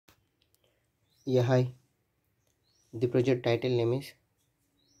Yeah, hi. The project title name is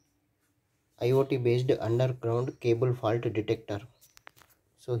IoT based underground cable fault detector.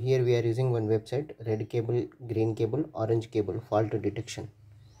 So here we are using one website, red cable, green cable, orange cable fault detection.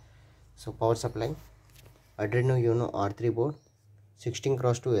 So power supply, Arduino Uno R3 board,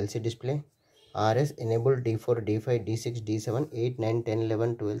 16x2 LC display, RS enabled D4, D5, D6, D7, 8, 9, 10,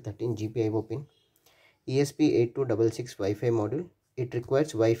 11, 12, 13 GPIO pin, ESP8266 Wi-Fi module. It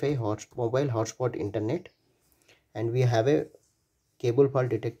requires Wi-Fi mobile hotspot internet, and we have a cable fault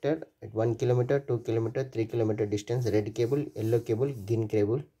detector at 1 kilometer, 2 kilometer, 3 kilometer distance, red cable, yellow cable, green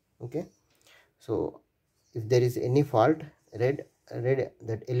cable. Okay, so if there is any fault, red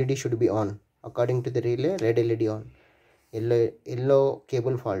that LED should be on. According to the relay, red LED on. Yellow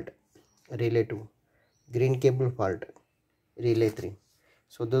cable fault, relay 2. Green cable fault, relay 3.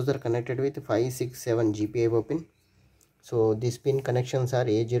 So those are connected with 5, 6, 7 GPIO pin. So these pin connections are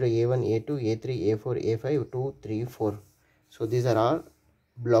A0, A1, A2, A3, A4, A5, 2, 3, 4. So these are all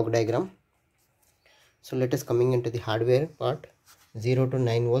block diagram. So let us coming into the hardware part. 0 to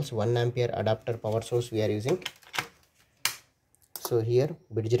 9 volts 1 ampere adapter power source we are using. So here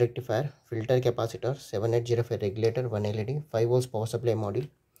bridge rectifier, filter capacitor, 7805 regulator, 1 LED, 5 volts power supply module,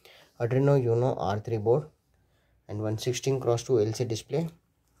 Arduino Uno R3 board, and 116x2 LC display.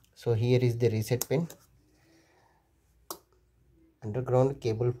 So here is the reset pin, underground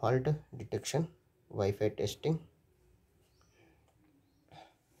cable fault detection, Wi-Fi testing.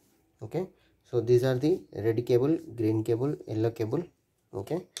 Okay, so these are the red cable, green cable, yellow cable.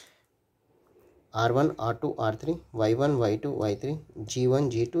 Okay, R1, R2, R3, Y1, Y2, Y3, G1,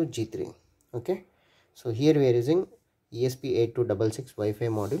 G2, G3. Okay, so here we are using ESP8266 Wi-Fi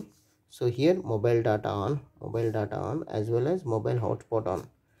module. So here mobile data on as well as mobile hotspot on.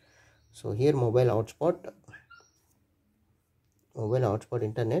 So here mobile hotspot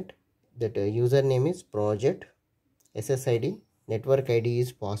internet, that username is project, SSID, network ID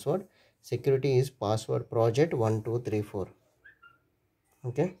is password, security is password project 1234.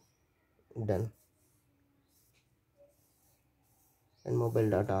 Okay, done, and mobile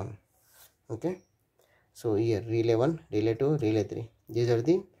data on. Okay, so here relay 1, relay 2, relay 3. These are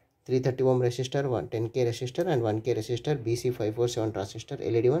the 330 ohm resistor, 10k resistor and 1k resistor, BC547 transistor,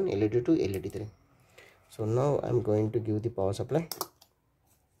 LED 1, LED 2, LED 3. So now I am going to give the power supply.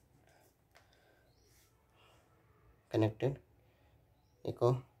 Connected,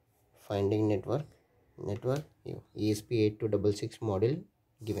 echo, finding network ESP8266 model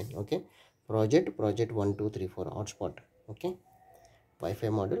given. Okay, project 1234 hotspot. Okay, Wi-Fi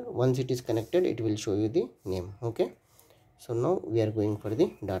model. Once it is connected, it will show you the name. Okay, so now we are going for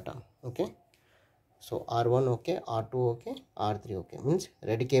the data. Okay, so R1 okay, R2 okay, R3 okay, means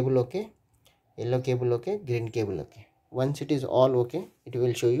red cable okay, yellow cable okay, green cable okay. Once it is all okay, it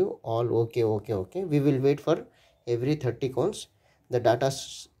will show you all okay. We will wait for every 30 counts. The data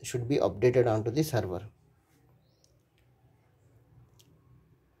should be updated onto the server.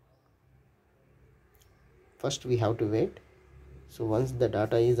 First we have to wait. So once the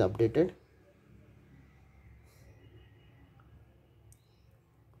data is updated,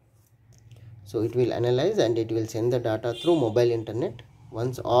 so it will analyze and it will send the data through mobile internet.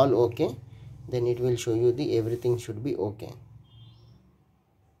 Once all okay, then it will show you the everything should be okay.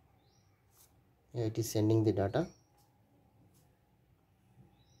 Here it is sending the data.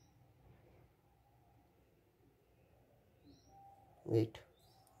 Wait,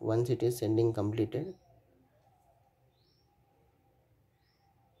 once it is sending completed,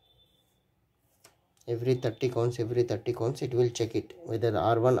 every 30 counts it will check it whether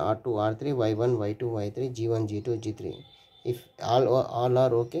R1, R2, R3, Y1, Y2, Y3, G1, G2, G3. If all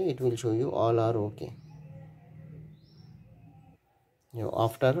are okay, it will show you all are okay.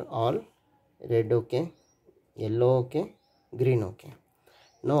 After all, red okay, yellow okay, green okay.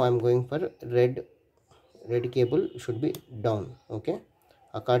 Now I am going for red cable should be down. Okay,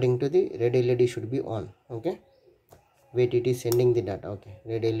 according to the red LED should be on. Okay, wait, it is sending the data. Okay,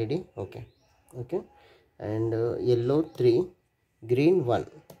 red LED okay, and yellow 3, green 1.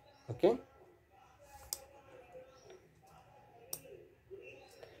 Okay,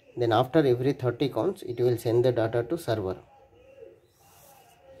 then after every 30 counts it will send the data to server.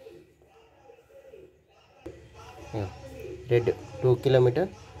 Yeah. Red 2 kilometer,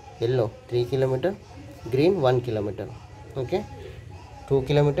 yellow 3 kilometer, green 1 kilometer. Okay, 2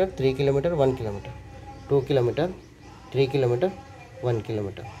 kilometer, 3 kilometer, 1 kilometer, 2 kilometer, 3 kilometer, 1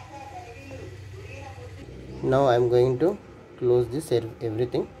 kilometer. Now I am going to close this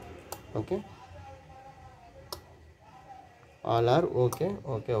everything. Okay, all are okay.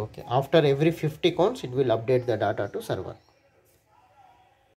 After every 50 counts it will update the data to server.